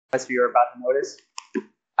as you are about to notice,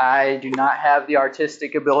 I do not have the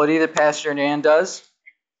artistic ability that Pastor Dan does.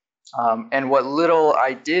 And what little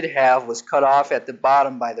I did have was cut off at the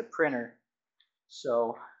bottom by the printer.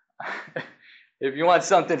 So if you want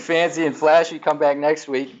something fancy and flashy, come back next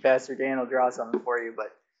week and Pastor Dan will draw something for you.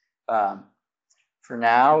 But for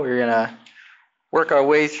now, we're going to work our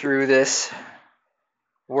way through this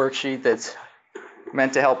worksheet that's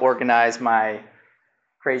meant to help organize my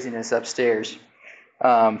craziness upstairs.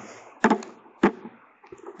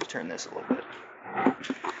 Turn this a little bit.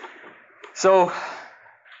 So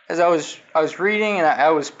as I was reading and I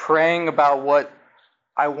was praying about what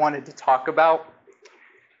I wanted to talk about,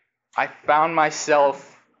 I found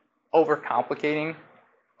myself overcomplicating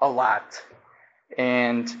a lot.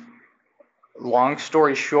 And long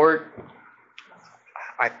story short,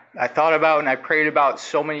 I thought about and I prayed about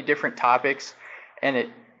so many different topics, and it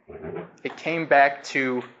came back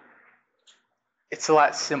to it's a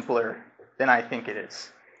lot simpler than I think it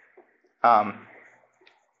is.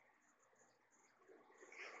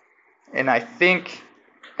 And I think,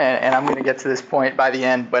 and I'm going to get to this point by the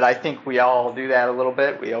end, but I think we all do that a little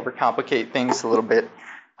bit. We overcomplicate things a little bit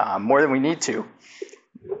more than we need to.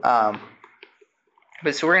 But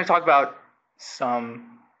so we're going to talk about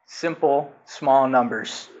some simple, small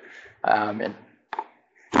numbers. And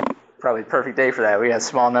probably the perfect day for that. We have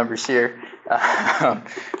small numbers here.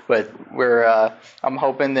 But I'm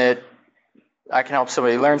hoping that I can help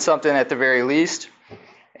somebody learn something at the very least.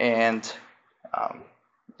 And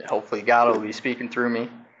hopefully God will be speaking through me.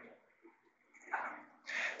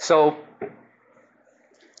 So,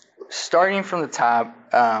 starting from the top,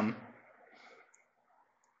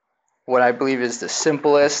 what I believe is the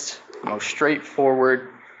simplest, most straightforward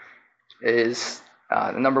is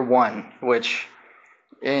the number 1, which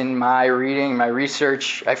in my reading, my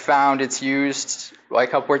research, I found it's used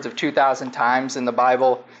like upwards of 2,000 times in the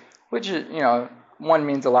Bible, which is, 1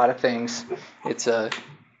 means a lot of things. It's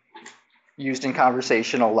used in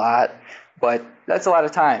conversation a lot, but that's a lot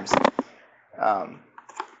of times.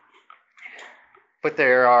 But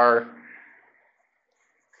there are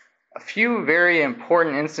a few very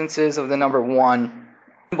important instances of the number 1,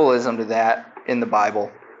 symbolism to that in the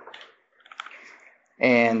Bible.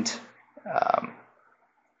 And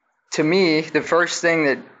to me, the first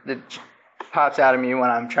thing that pops out of me when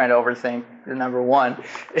I'm trying to overthink the number 1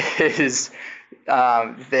 is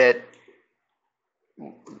that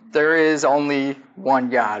there is only one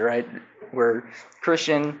God, right? We're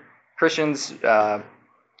Christians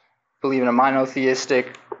believe in a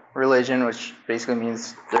monotheistic religion, which basically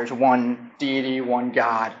means there's one deity, one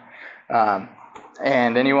God.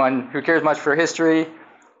 And anyone who cares much for history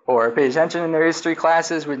or pays attention in their history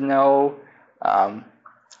classes would know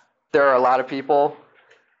there are a lot of people,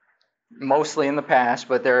 mostly in the past,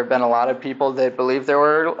 but there have been a lot of people that believe there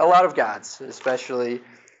were a lot of gods, especially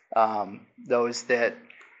those that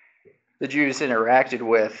the Jews interacted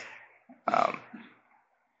with,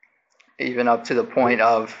 even up to the point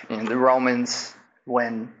of the Romans,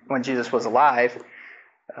 when Jesus was alive,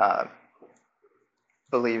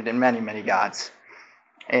 believed in many, many gods.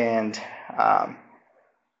 And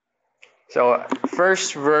so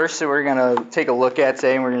first verse that we're going to take a look at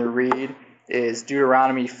today and we're going to read is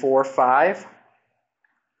Deuteronomy 4:5.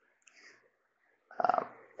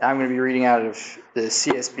 I'm going to be reading out of the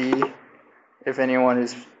CSB if anyone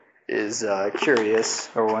is curious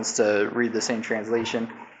or wants to read the same translation.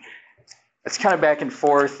 It's kind of back and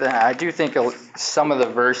forth. I do think some of the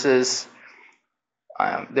verses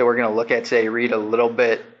that we're going to look at today read a little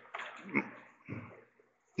bit.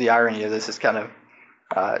 The irony of this is kind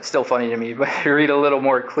of still funny to me, but read a little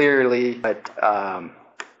more clearly. But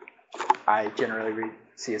I generally read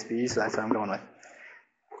CSB, so that's what I'm going with.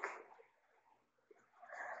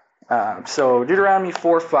 So Deuteronomy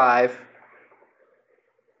 4:5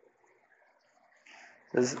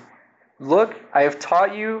 says, "Look, I have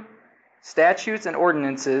taught you statutes and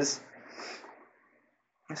ordinances."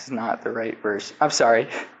 This is not the right verse. I'm sorry.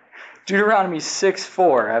 Deuteronomy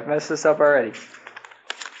 6:4. I've messed this up already.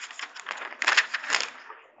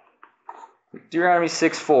 Deuteronomy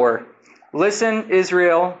 6:4. "Listen,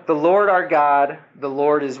 Israel, the Lord our God, the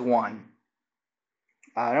Lord is one."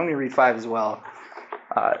 I'm going to read 5 as well.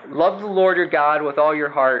 "Love the Lord your God with all your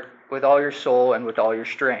heart, with all your soul, and with all your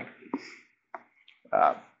strength."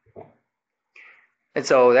 And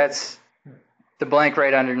so that's the blank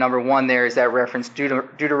right under number 1 there is that reference,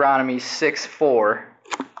 Deuteronomy 6:4.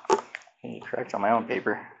 I need to correct on my own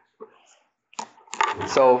paper.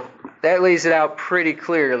 So that lays it out pretty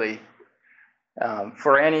clearly.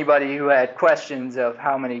 For anybody who had questions of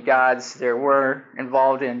how many gods there were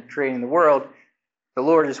involved in creating the world, the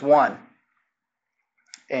Lord is one.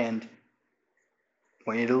 And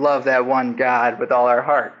we need to love that one God with all our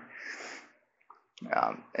heart.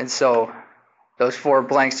 And so those 4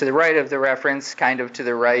 blanks to the right of the reference, kind of to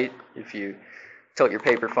the right, if you tilt your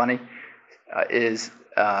paper funny, is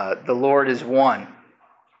the Lord is one.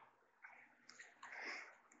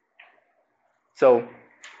 So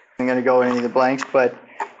I'm going to go into the blanks, but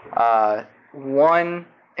one,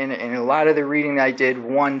 in a lot of the reading that I did,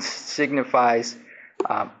 one signifies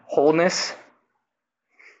wholeness.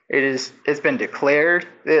 It's been declared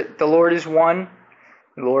that the Lord is one.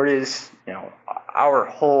 The Lord is, our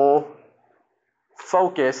whole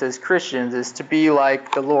focus as Christians is to be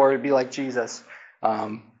like the Lord, to be like Jesus.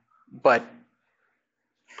 But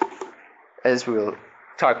as we'll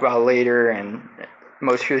talk about later, and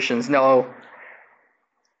most Christians know,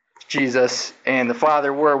 Jesus and the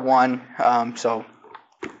Father were one. So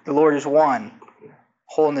the Lord is one.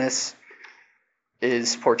 Wholeness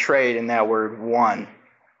is portrayed in that word one.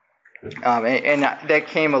 And that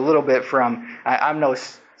came a little bit from, I'm no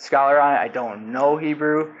scholar on it, I don't know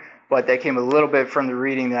Hebrew, but that came a little bit from the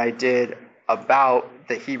reading that I did about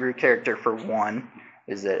the Hebrew character for one,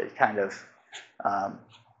 is that it kind of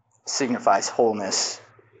signifies wholeness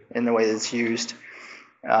in the way that it's used.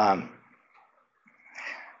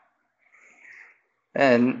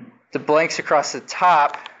 And the blanks across the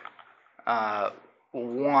top,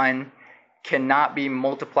 one cannot be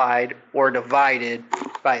multiplied or divided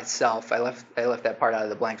by itself. I left that part out of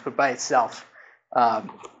the blanks, but by itself.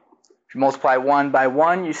 If you multiply 1 by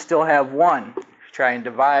 1, you still have 1. If you try and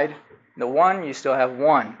divide the 1, you still have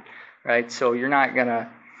 1, right? So you're not going to,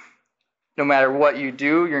 no matter what you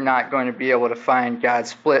do, you're not going to be able to find God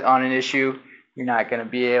split on an issue. You're not going to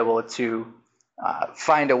be able to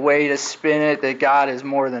find a way to spin it that God is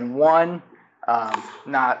more than one,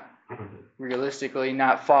 not realistically,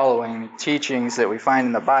 not following the teachings that we find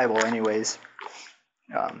in the Bible anyways.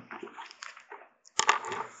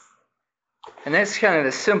 And that's kind of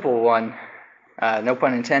the simple one, no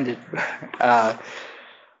pun intended.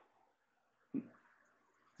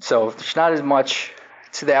 So there's not as much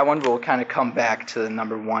to that one, but we'll kind of come back to the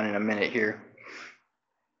number 1 in a minute here.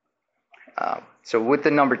 So with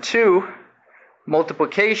the number 2,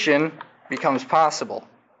 multiplication becomes possible.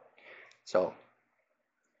 So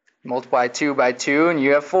multiply 2 by 2 and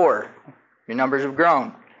you have 4. Your numbers have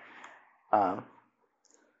grown.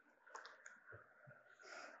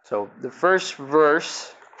 So the first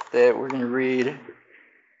verse that we're going to read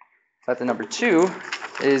about the number 2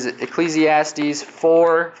 is Ecclesiastes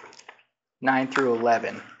 4, 9 through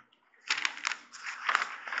 11.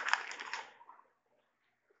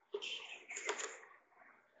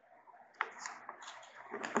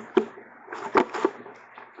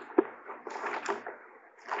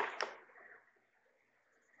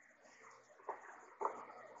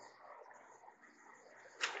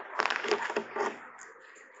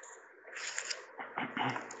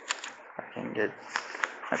 I can get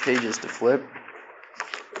my pages to flip.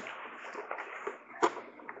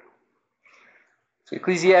 So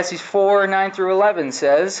Ecclesiastes 4, 9 through 11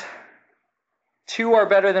 says, 2 are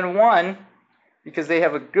better than 1 because they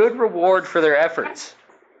have a good reward for their efforts.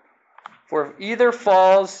 For if either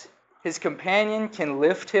falls, his companion can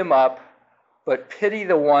lift him up, but pity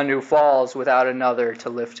the one who falls without another to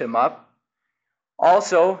lift him up.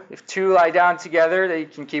 Also, if 2 lie down together, they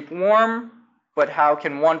can keep warm, but how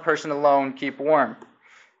can one person alone keep warm?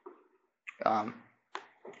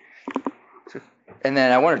 And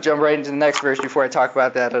then I want to jump right into the next verse before I talk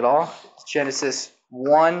about that at all. It's Genesis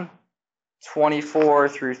 1, 24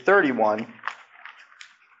 through 31.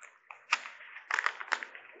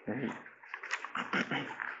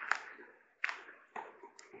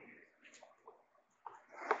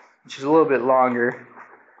 Which is a little bit longer.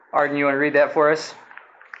 Arden, you want to read that for us?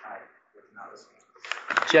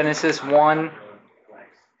 Genesis 1,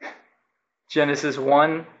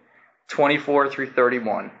 24 through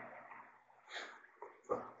 31.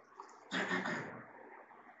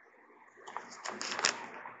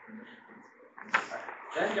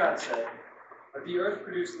 Then God said, "Let the earth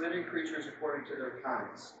produce living creatures according to their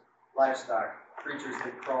kinds, livestock, creatures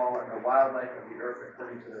that crawl, and the wildlife of the earth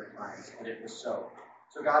according to their kinds." And it was so.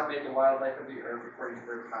 So God made the wildlife of the earth according to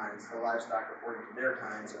their kinds, the livestock according to their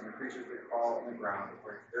kinds, and the creatures that crawl on the ground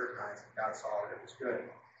according to their kinds. And God saw that it was good.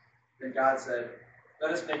 Then God said,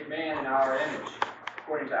 "Let us make man in our image,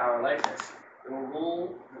 according to our likeness. They will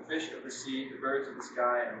rule the fish of the sea, the birds of the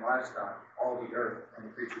sky, and livestock, all the earth, and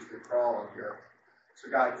the creatures that crawl on the earth." So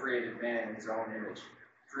God created man in his own image.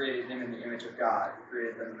 He created him in the image of God. He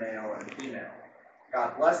created them male and female.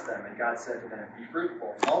 God blessed them, and God said to them, "Be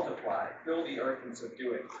fruitful, multiply, fill the earth and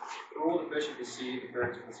subdue it. Rule the fish of the sea, the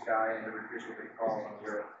birds of the sky, and every creature that crawls on the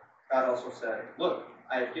earth." God also said, "Look,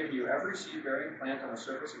 I have given you every seed-bearing plant on the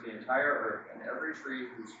surface of the entire earth, and every tree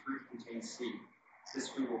whose fruit contains seed. This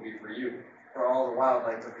food will be for you, for all the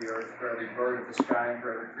wildlife of the earth, for every bird of the sky, and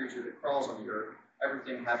for every creature that crawls on the earth,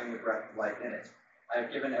 everything having the breath of life in it. I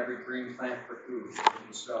have given every green plant for food." It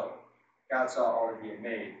was so. God saw all that he had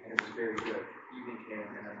made, and it was very good. Evening came,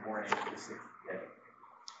 and then morning, the sixth day.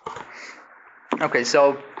 Okay,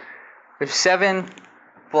 so there's 7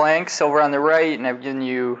 blanks over on the right, and I've given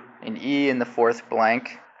you an E in the 4th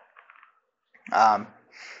blank.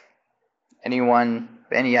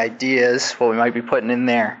 Any ideas what we might be putting in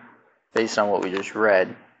there based on what we just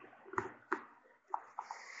read?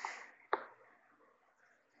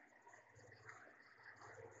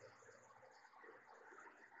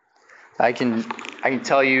 I can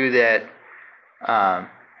tell you that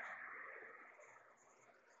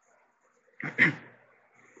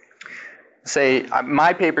say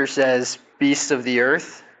my paper says beasts of the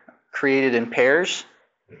earth created in pairs.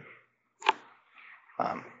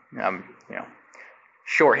 I'm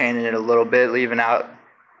shorthanding it a little bit, leaving out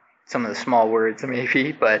some of the small words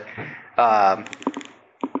maybe, but God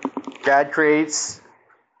creates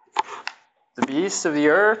the beasts of the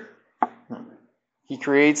earth. He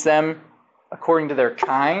creates them according to their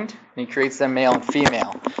kind, and he creates them male and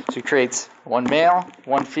female. So he creates one male,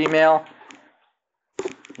 one female.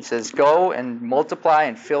 He says, "Go and multiply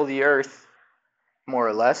and fill the earth," more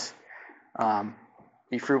or less.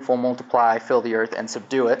 Be fruitful, multiply, fill the earth, and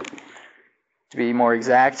subdue it, to be more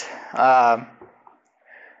exact.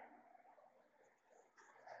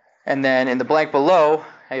 And then in the blank below,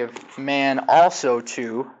 I have man also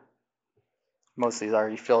too. Most of these are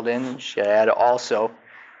already filled in. You should add also.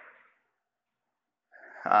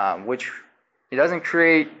 Which he doesn't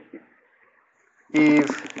create Eve.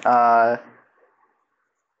 No,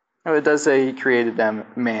 it does say he created them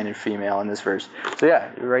man and female in this verse. So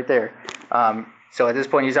yeah, right there. So at this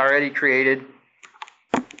point, he's already created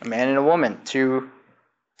a man and a woman, two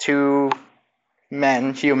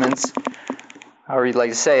men, humans, however you'd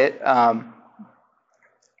like to say it.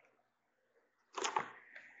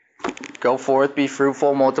 Go forth, be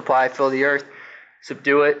fruitful, multiply, fill the earth,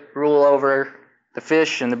 subdue it, rule over the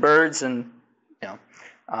fish and the birds, and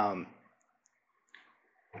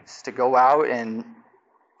just to go out and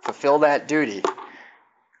fulfill that duty.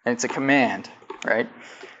 And it's a command, right?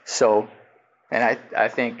 So, and I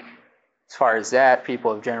think as far as that,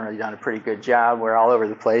 people have generally done a pretty good job. We're all over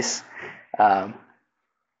the place.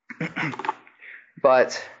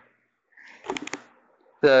 But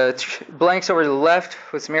the blanks over to the left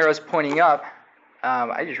with some arrows pointing up,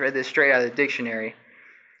 I just read this straight out of the dictionary.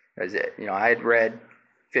 I had read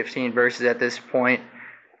 15 verses at this point,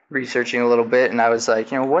 researching a little bit, and I was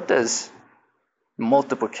like, what does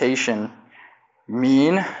multiplication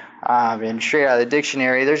mean? And straight out of the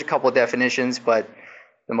dictionary, there's a couple of definitions, but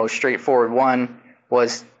the most straightforward one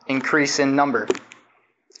was increase in number.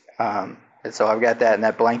 And so I've got that in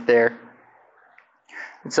that blank there.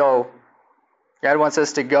 And so God wants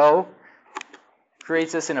us to go,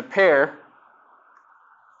 creates us in a pair.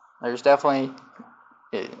 There's definitely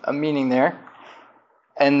a meaning there.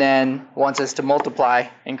 And then wants us to multiply,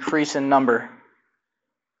 increase in number.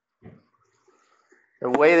 The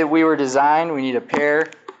way that we were designed, we need a pair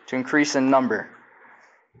to increase in number.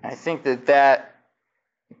 I think that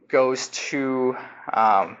goes to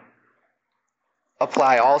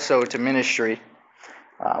apply also to ministry,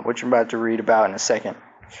 which I'm about to read about in a second.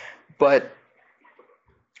 But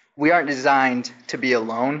we aren't designed to be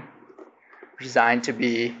alone. We're designed to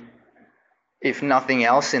be, if nothing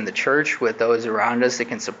else, in the church with those around us that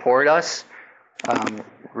can support us.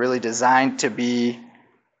 Really designed to be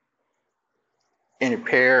in a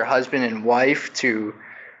pair, husband and wife, to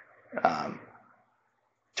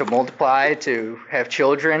multiply, to have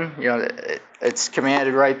children. It's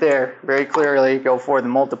commanded right there very clearly, go forth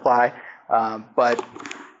and multiply. But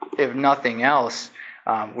if nothing else,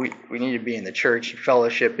 we need to be in the church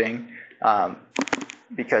fellowshipping,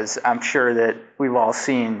 because I'm sure that we've all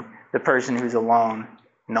seen the person who's alone,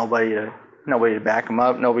 nobody to back them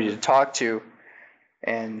up, nobody to talk to,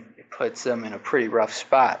 and it puts them in a pretty rough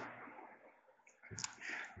spot.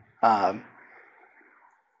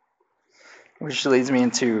 Which leads me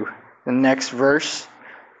into the next verse,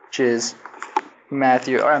 which is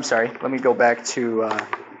Matthew. Let me go back to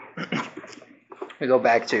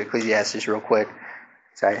Ecclesiastes real quick.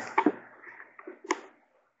 Sorry.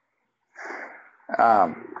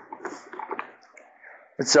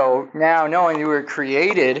 So now, knowing you were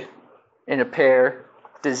created in a pair,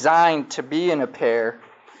 designed to be in a pair,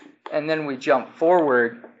 and then we jump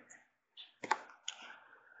forward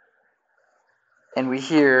and we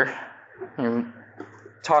hear,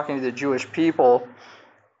 talking to the Jewish people,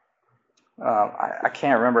 I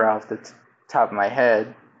can't remember off the top of my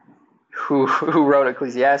head who wrote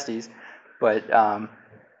Ecclesiastes, but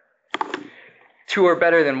two are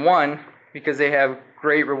better than one because they have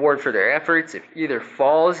great reward for their efforts. If either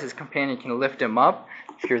falls, his companion can lift him up.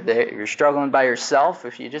 If you're struggling by yourself,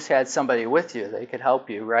 if you just had somebody with you, they could help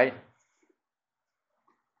you, right?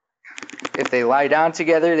 If they lie down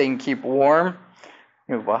together, they can keep warm.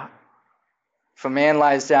 If a man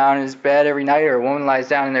lies down in his bed every night, or a woman lies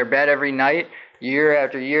down in their bed every night, year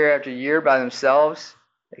after year after year by themselves,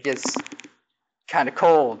 it gets kind of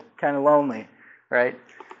cold, kind of lonely, right?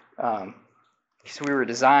 Because we were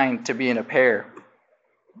designed to be in a pair.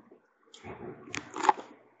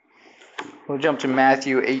 We'll jump to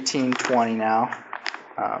Matthew 18:20 now.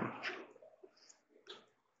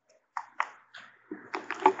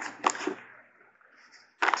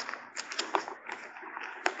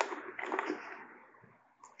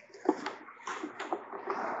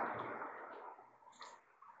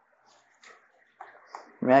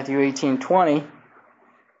 Matthew 18:20,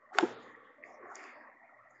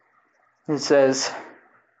 it says,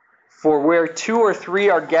 "For where two or three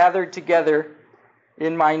are gathered together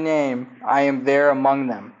in my name, I am there among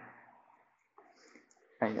them."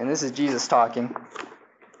 Right, and this is Jesus talking.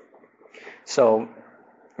 So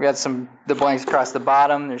we got the blanks across the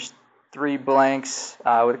bottom. There's 3 blanks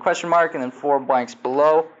with a question mark, and then 4 blanks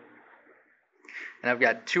below. And I've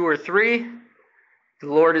got 2 or 3. The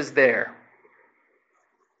Lord is there.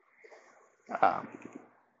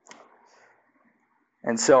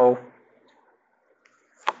 And so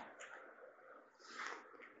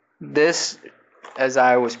this, as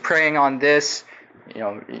I was praying on this,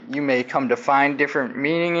 you may come to find different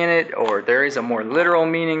meaning in it, or there is a more literal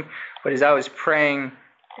meaning. But as I was praying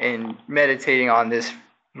and meditating on this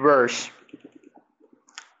verse,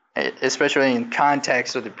 especially in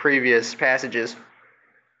context of the previous passages,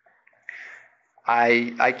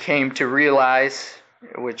 I came to realize,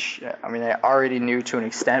 which I already knew to an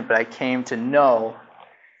extent, but I came to know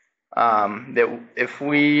that if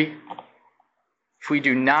we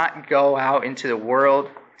do not go out into the world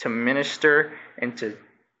to minister and to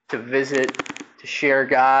visit, to share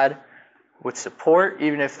God with support,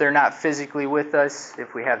 even if they're not physically with us,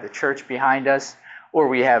 if we have the church behind us, or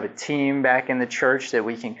we have a team back in the church that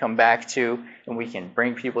we can come back to and we can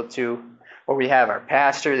bring people to, or we have our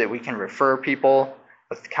pastor that we can refer people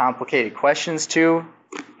with complicated questions to.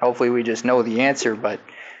 Hopefully we just know the answer, but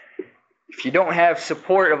if you don't have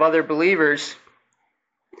support of other believers,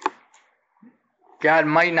 God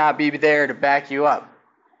might not be there to back you up.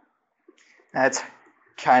 That's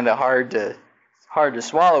kind of hard to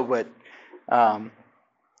swallow, but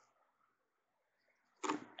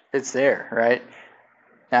it's there, right?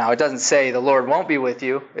 Now, it doesn't say the Lord won't be with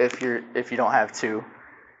you if you don't have 2,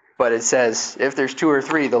 but it says if there's 2 or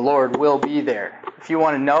 3, the Lord will be there. If you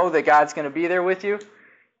want to know that God's going to be there with you,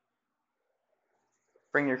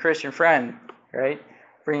 bring your Christian friend, right?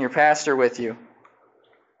 Bring your pastor with you.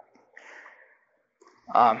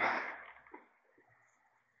 Sorry,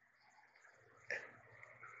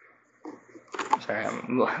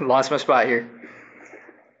 I lost my spot here.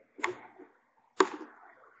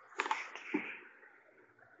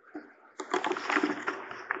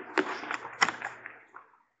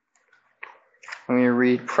 Let me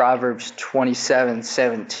read Proverbs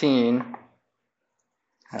 27:17.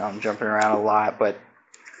 I'm jumping around a lot, but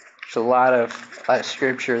there's a lot of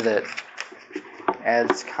scripture that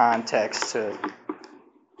adds context to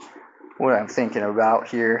what I'm thinking about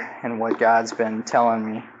here and what God's been telling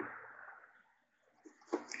me.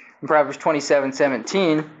 In Proverbs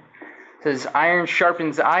 27:17, it says, "Iron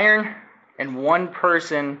sharpens iron, and one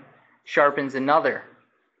person sharpens another."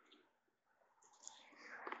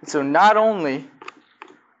 So not only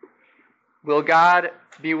will God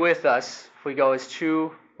be with us if we go as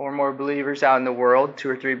 2 or more believers out in the world, 2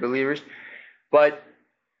 or 3 believers, but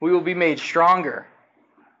we will be made stronger.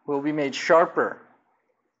 We'll be made sharper.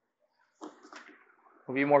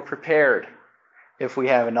 We'll be more prepared if we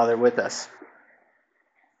have another with us.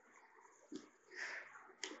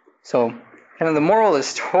 So, kind of the moral of the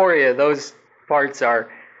story of those parts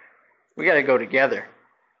are, we got to go together.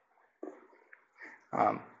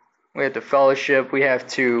 We have to fellowship. We have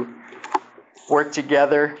to work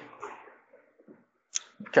together,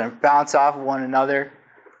 kind of bounce off of one another,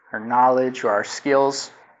 our knowledge or our skills.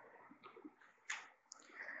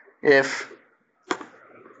 If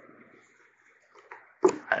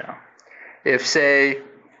say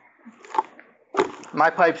my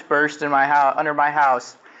pipes burst in my house, under my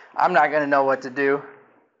house, I'm not going to know what to do.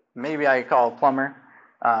 Maybe I could call a plumber.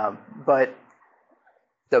 But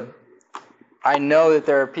I know that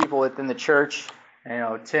there are people within the church,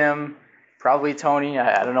 Tim, probably Tony.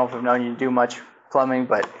 I don't know if I've known you to do much plumbing,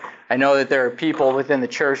 but I know that there are people within the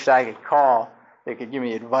church that I could call that could give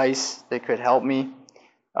me advice, that could help me.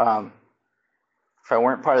 If I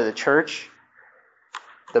weren't part of the church,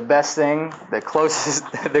 the best thing, the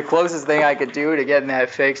closest thing I could do to getting that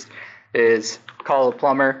fixed is call a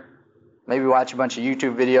plumber, maybe watch a bunch of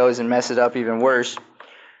YouTube videos and mess it up even worse.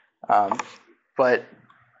 But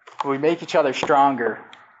we make each other stronger,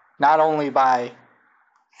 not only by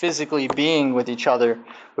physically being with each other,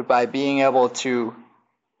 but by being able to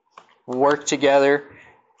work together,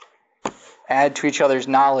 add to each other's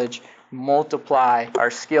knowledge, multiply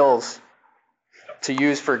our skills to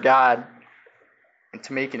use for God and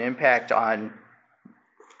to make an impact on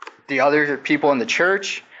the other people in the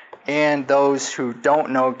church and those who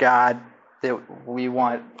don't know God, that we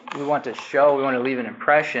want to show, we want to leave an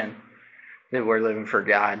impression that we're living for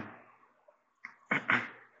God.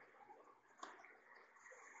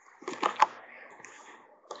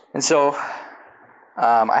 And so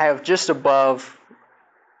I have just above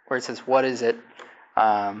where it says, what is it?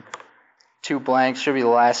 2 blanks, should be the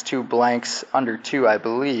last 2 blanks under 2, I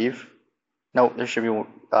believe. Nope, there should be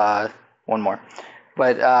one more.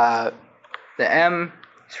 But the M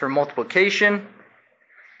is for multiplication,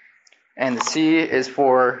 and the C is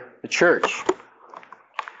for the church.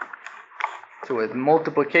 So with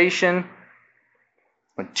multiplication,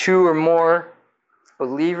 when 2 or more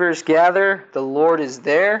believers gather, the Lord is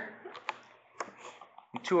there.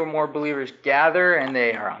 When 2 or more believers gather and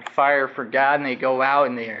they are on fire for God and they go out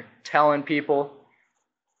and they are telling people,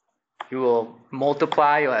 you will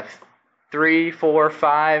multiply. You'll have 3, 4,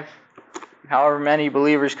 5, however many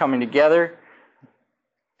believers coming together,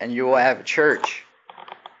 and you will have a church.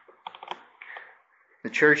 The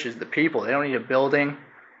church is the people. They don't need a building.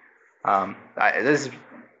 This is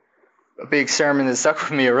a big sermon that stuck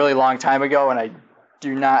with me a really long time ago, and I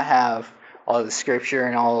do not have all of the scripture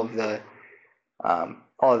and all of the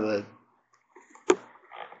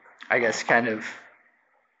I guess kind of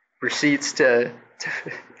receipts to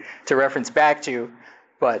reference back to,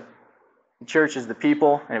 but the church is the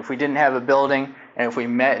people, and if we didn't have a building, and if we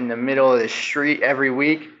met in the middle of the street every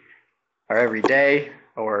week, or every day,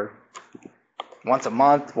 or once a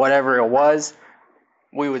month, whatever it was,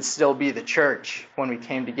 we would still be the church when we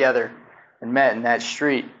came together and met in that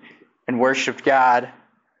street and worshiped God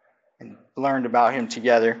and learned about Him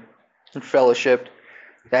together and fellowshiped.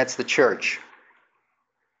 That's the church.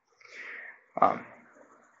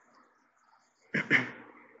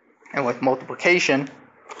 And with multiplication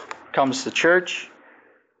comes the church,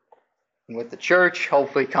 and with the church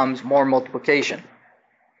hopefully comes more multiplication.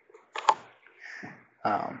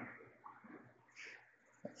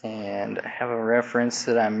 And I have a reference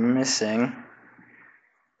that I'm missing. I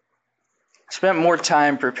spent more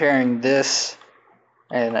time preparing this,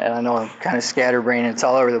 and I know I'm kind of scatterbrained, it's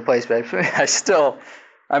all over the place, but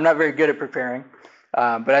I'm not very good at preparing.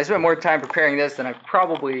 But I spent more time preparing this than I've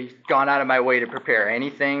probably gone out of my way to prepare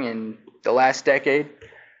anything in the last decade.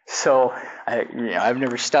 So I've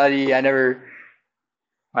never studied. I'm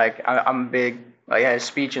big. I had a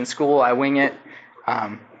speech in school. I wing it.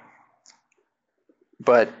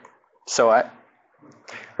 But so I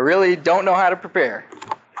really don't know how to prepare.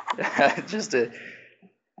 Just to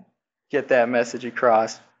get that message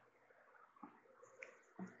across.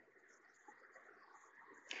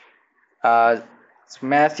 It's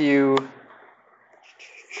Matthew.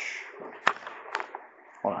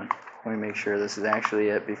 Hold on. Let me make sure this is actually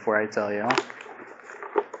it before I tell you.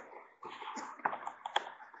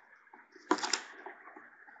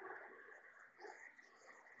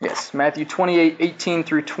 Yes, Matthew 28:18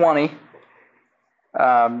 through 20,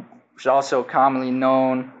 which is also commonly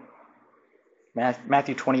known.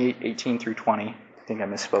 Matthew 28:18 through 20. I think I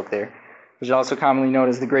misspoke there. Which is also commonly known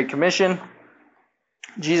as the Great Commission.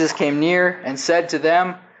 Jesus came near and said to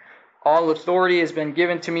them, "All authority has been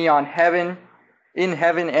given to me in heaven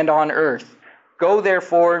and on earth. Go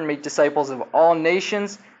therefore and make disciples of all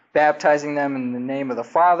nations, baptizing them in the name of the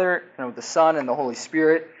Father and of the Son and the Holy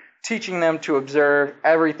Spirit, teaching them to observe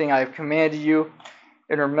everything I have commanded you.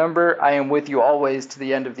 And remember, I am with you always to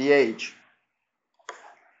the end of the age."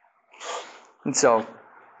 And so,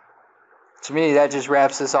 to me, that just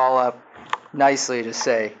wraps this all up nicely to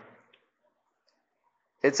say,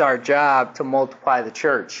 it's our job to multiply the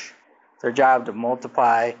church. It's our job to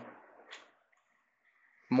multiply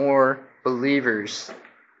more believers,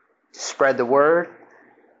 to spread the word,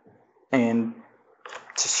 and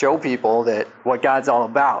to show people that what God's all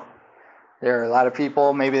about. There are a lot of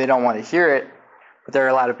people, maybe they don't want to hear it, but there are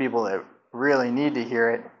a lot of people that really need to hear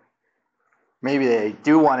it. Maybe they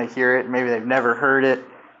do want to hear it, maybe they've never heard it,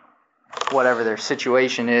 whatever their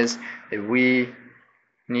situation is, that we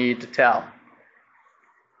need to tell.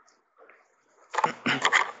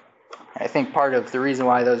 I think part of the reason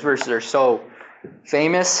why those verses are so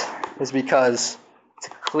famous is because it's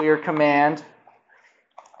a clear command.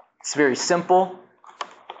 It's very simple.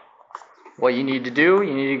 What you need to do,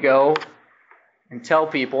 you need to go and tell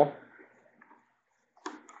people.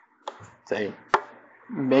 Say,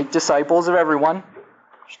 make disciples of everyone.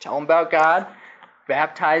 Just tell them about God.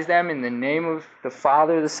 Baptize them in the name of the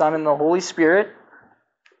Father, the Son, and the Holy Spirit.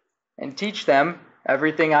 And teach them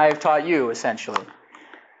everything I have taught you, essentially.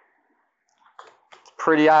 It's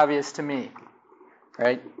pretty obvious to me,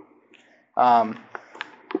 right?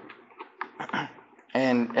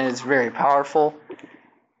 And it's very powerful,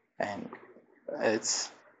 and it's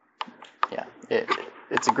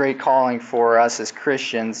a great calling for us as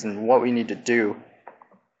Christians and what we need to do.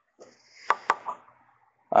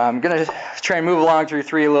 I'm going to try and move along through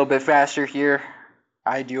 3 a little bit faster here.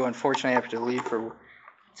 I do, unfortunately, have to leave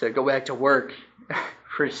to go back to work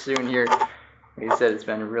pretty soon here. Like I said, it's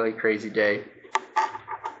been a really crazy day.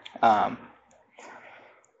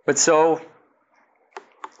 But so,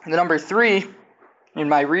 the number 3 in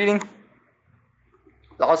my reading is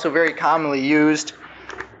also very commonly used.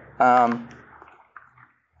 And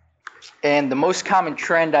the most common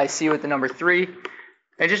trend I see with the number 3,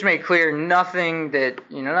 I just made clear none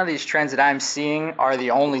of these trends that I'm seeing are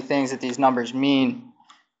the only things that these numbers mean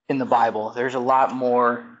in the Bible. There's a lot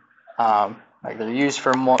more, like they're used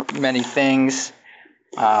for many things.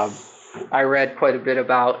 I read quite a bit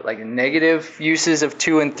about like negative uses of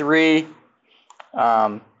 2 and 3.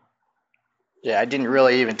 I didn't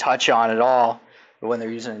really even touch on at all when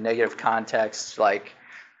they're using a negative context, like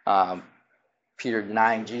Peter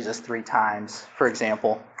denying Jesus 3 times, for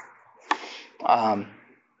example.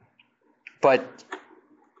 But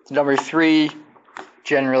number 3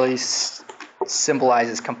 generally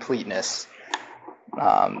symbolizes completeness,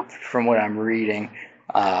 from what I'm reading,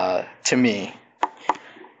 to me,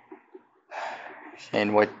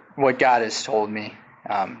 and what God has told me.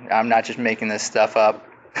 I'm not just making this stuff up.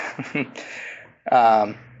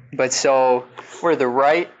 But so, we're the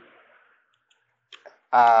right.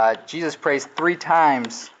 Jesus prays 3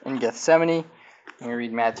 times in Gethsemane. I'm going to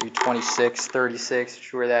read Matthew 26:36, which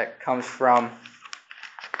is where that comes from.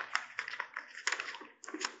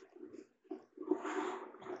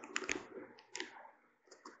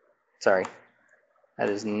 Sorry,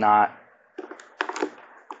 that is not.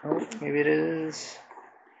 Oh, maybe it is.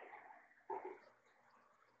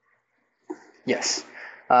 Yes.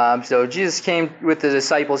 So Jesus came with the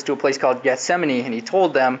disciples to a place called Gethsemane, and he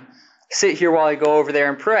told them, "Sit here while I go over there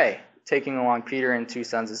and pray." Taking along Peter and 2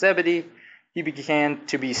 sons of Zebedee, he began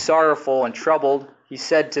to be sorrowful and troubled. He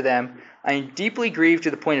said to them, "I am deeply grieved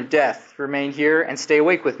to the point of death. Remain here and stay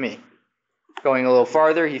awake with me." Going a little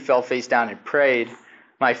farther, he fell face down and prayed,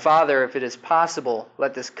 "My Father, if it is possible,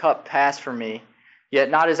 let this cup pass from me. Yet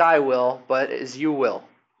not as I will, but as you will."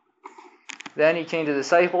 Then he came to the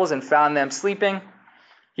disciples and found them sleeping.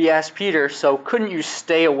 He asked Peter, "So couldn't you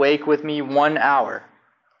stay awake with me 1 hour?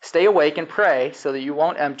 Stay awake and pray so that you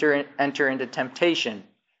won't enter into temptation.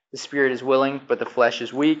 The spirit is willing, but the flesh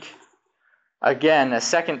is weak." Again, a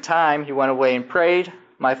second time, he went away and prayed,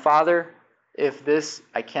 "My Father, if this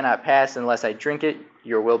I cannot pass unless I drink it,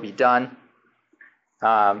 your will be done."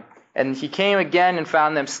 And he came again and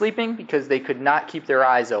found them sleeping because they could not keep their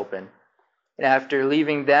eyes open. And after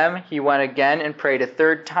leaving them, he went again and prayed a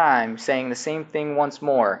 3rd time, saying the same thing once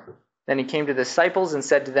more. Then he came to the disciples and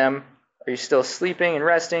said to them, "Are you still sleeping and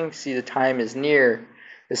resting? See, the time is near.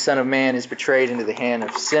 The Son of Man is betrayed into the hand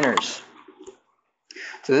of sinners."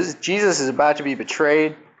 So Jesus is about to be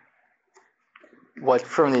betrayed. What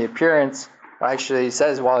from the appearance, actually he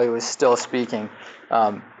says while he was still speaking,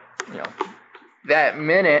 that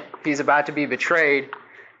minute he's about to be betrayed,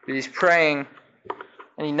 but he's praying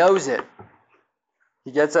and he knows it.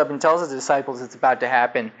 He gets up and tells his disciples it's about to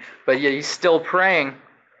happen, but yet he's still praying.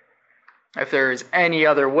 If there is any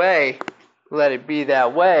other way, let it be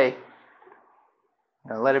that way.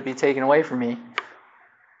 Let it be taken away from me.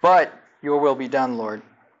 But your will be done, Lord.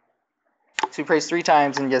 So he prays 3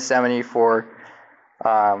 times in Gethsemane for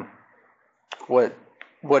what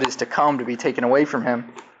is to come to be taken away from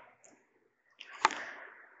him.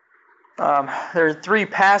 There are 3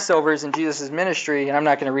 Passovers in Jesus' ministry, and I'm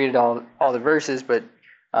not going to read all the verses, but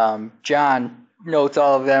John notes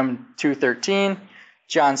all of them: 2:13,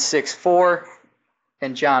 John 6:4,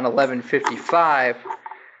 and John 11:55.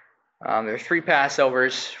 There are 3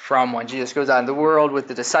 Passovers from when Jesus goes out in the world with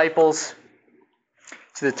the disciples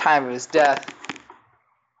to the time of his death,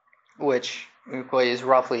 which is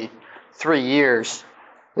roughly 3 years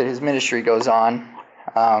that his ministry goes on.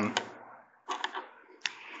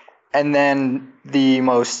 And then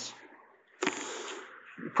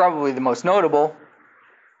probably the most notable,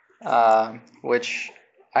 which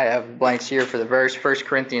I have blanks here for the verse, 1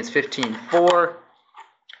 Corinthians 15:4.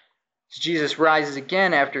 Jesus rises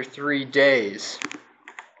again after 3 days.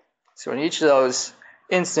 So in each of those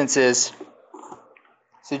instances,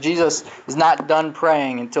 so Jesus is not done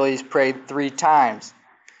praying until he's prayed 3 times.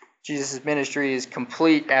 Jesus' ministry is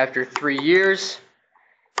complete after 3 years.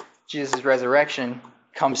 Jesus' resurrection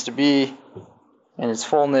comes to be in its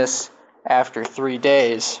fullness after 3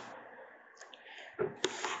 days.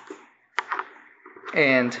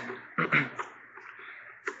 And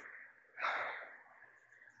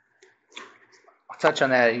I'll touch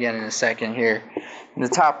on that again in a second here. In the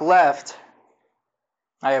top left,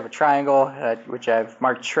 I have a triangle, which I've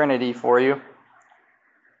marked Trinity for you.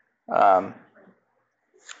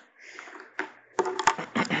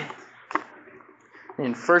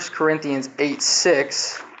 In 1 Corinthians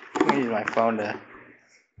 8:6, let me use my phone to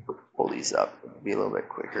pull these up. It'll be a little bit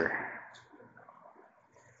quicker.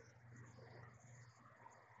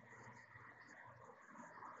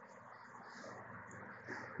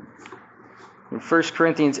 In 1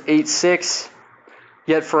 Corinthians 8:6,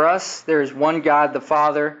 yet for us there is one God, the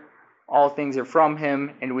Father. All things are from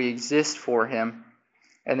him, and we exist for him.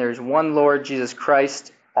 And there is one Lord, Jesus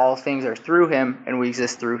Christ. All things are through him, and we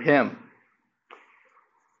exist through him.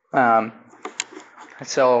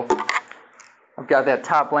 So I've got that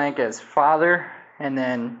top blank as Father, and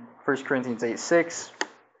then 1 Corinthians 8:6,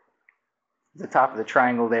 the top of the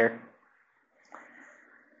triangle there.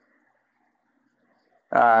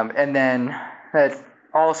 And then that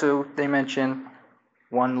also they mention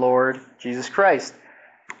one Lord, Jesus Christ.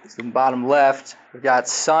 So in the bottom left, we've got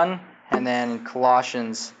Son, and then in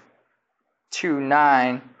Colossians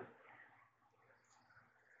 2:9,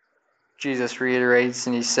 Jesus reiterates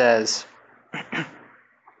and he says,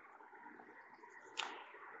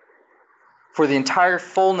 for the entire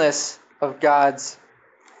fullness of God's,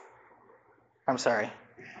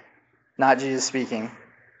 not Jesus speaking,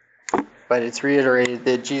 but it's reiterated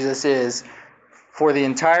that Jesus is, for the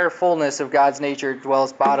entire fullness of God's nature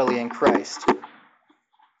dwells bodily in Christ.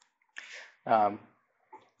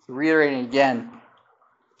 Reiterating again,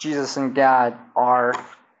 Jesus and God are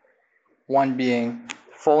one being.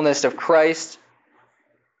 Fullness of Christ,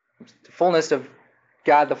 the fullness of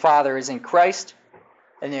God the Father is in Christ,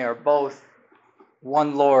 and they are both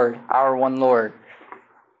one Lord, our one Lord.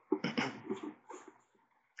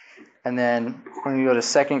 And then when we go to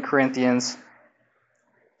 2 Corinthians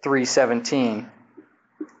 3:17,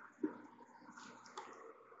 it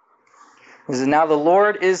says, now the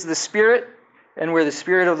Lord is the Spirit, and where the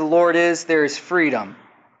Spirit of the Lord is, there is freedom.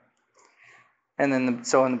 And then,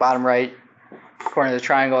 so in the bottom right corner of the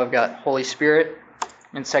triangle, I've got Holy Spirit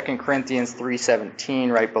in 2 Corinthians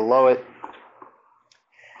 3:17, right below it.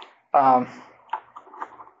 I'm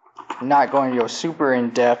not going to go super in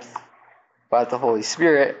depth about the Holy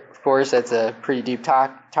Spirit. Of course, that's a pretty deep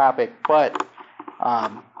topic, but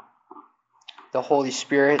the Holy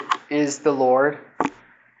Spirit is the Lord,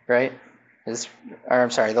 right?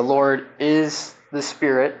 The Lord is the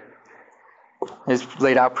Spirit. It's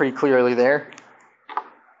laid out pretty clearly there.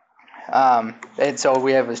 And so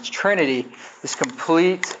we have this Trinity, this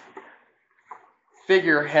complete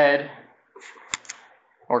figurehead,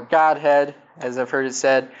 or Godhead, as I've heard it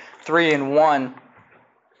said, 3 in 1,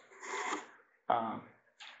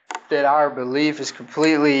 that our belief is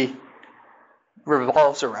completely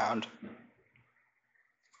revolves around.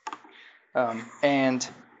 And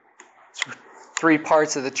 3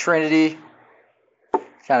 parts of the Trinity,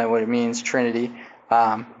 kind of what it means, Trinity.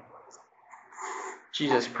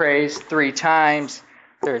 Jesus prays 3 times.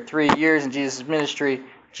 There are 3 years in Jesus' ministry.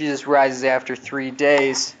 Jesus rises after 3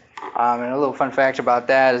 days. And a little fun fact about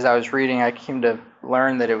that, as I was reading, I came to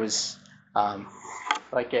learn that it was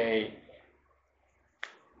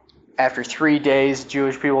after 3 days,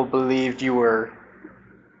 Jewish people believed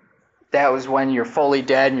that was when you're fully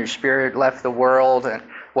dead and your spirit left the world. And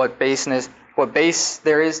what base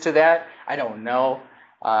there is to that, I don't know.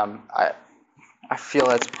 I feel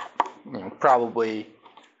that's probably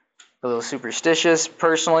a little superstitious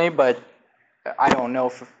personally, but I don't know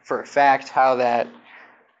for a fact how it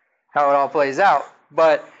all plays out.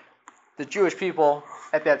 But the Jewish people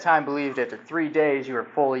at that time believed after 3 days you were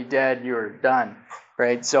fully dead, you were done,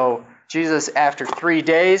 right? So Jesus, after 3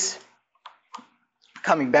 days,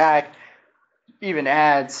 coming back, even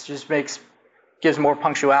adds, gives more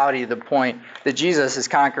punctuality to the point that Jesus is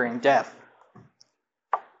conquering death.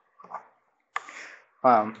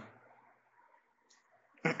 And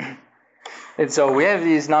so we have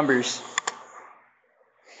these numbers.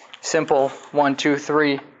 Simple 1, 2,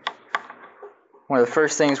 3. One of the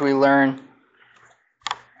first things we learn,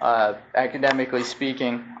 academically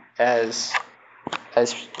speaking, as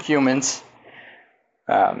humans.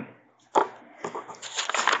 And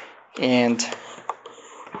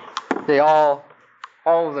they all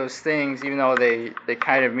of those things, even though they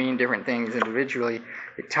kind of mean different things individually,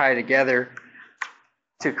 they tie together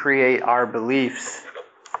to create our beliefs.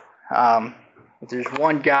 There's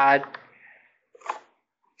one God,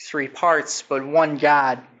 3 parts, but one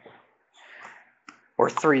God, or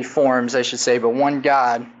 3 forms, I should say, but one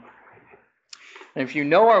God. And if you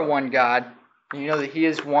know our one God, and you know that He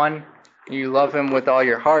is one, and you love Him with all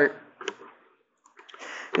your heart,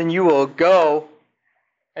 then you will go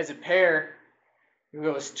as a pair, you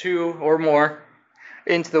go as 2 or more,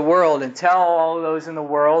 into the world and tell all those in the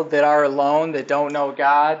world that are alone, that don't know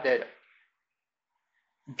God,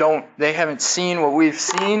 they haven't seen what we've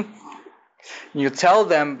seen. You'll tell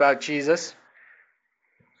them about Jesus.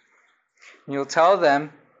 You'll tell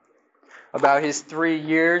them about His 3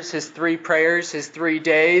 years, His 3 prayers, His 3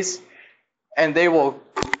 days, and they will,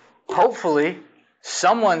 hopefully,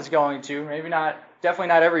 someone's going to, maybe not, definitely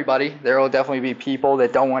not everybody. There will definitely be people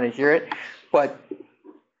that don't want to hear it, but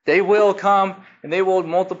they will come and they will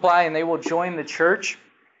multiply and they will join the church,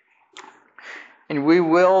 and we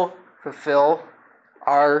will fulfill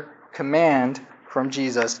our command from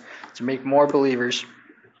Jesus to make more believers,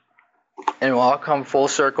 and it will all come full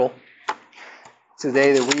circle to the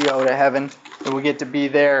day that we go to heaven and we get to be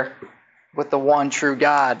there with the one true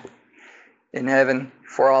God in heaven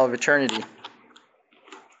for all of eternity.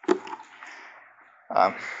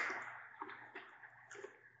 And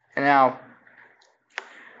now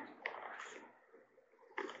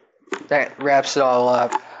that wraps it all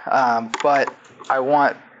up. But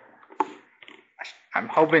I'm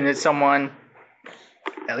hoping that someone,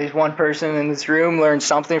 at least one person in this room, learned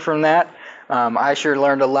something from that. I sure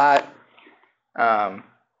learned a lot.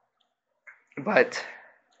 But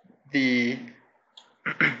the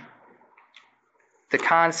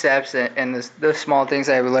concepts and the small things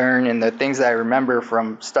I learned and the things that I remember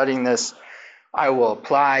from studying this, I will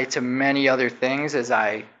apply to many other things as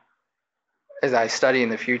I study in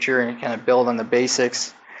the future and kind of build on the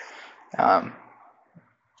basics.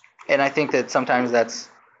 And I think that sometimes that's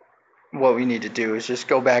what we need to do, is just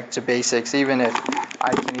go back to basics, even if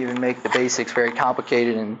I can even make the basics very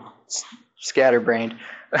complicated and scatterbrained.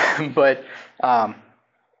 But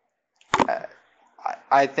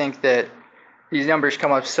I think that these numbers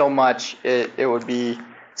come up so much, it would be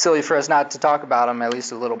silly for us not to talk about them at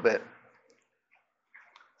least a little bit.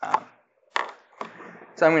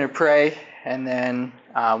 So I'm going to pray, and then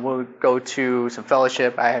we'll go to some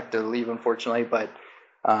fellowship. I have to leave, unfortunately, but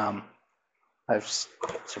I have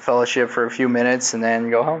some fellowship for a few minutes and then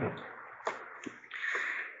go home.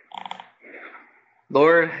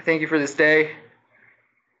 Lord, thank you for this day.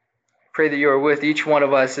 Pray that you are with each one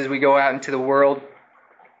of us as we go out into the world,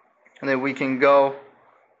 and that we can go,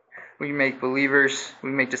 we can make believers, we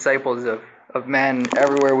can make disciples of men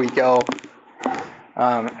everywhere we go.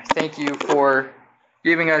 Thank you for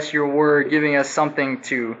giving us your word, giving us something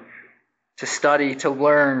to study, to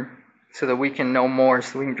learn, so that we can know more,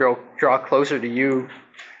 so we can draw closer to you.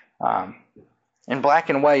 In black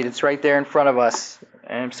and white, it's right there in front of us,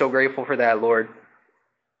 and I'm so grateful for that, Lord.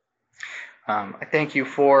 I thank you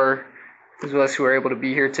for those of us who are able to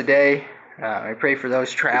be here today. I pray for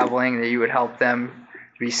those traveling, that you would help them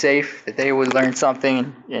to be safe, that they would learn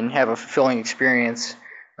something and have a fulfilling experience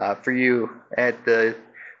for you at the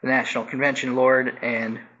National Convention, Lord.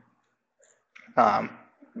 And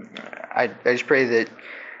I just pray that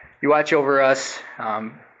you watch over us,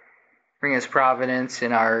 bring us providence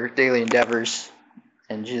in our daily endeavors.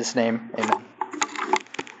 In Jesus' name, amen.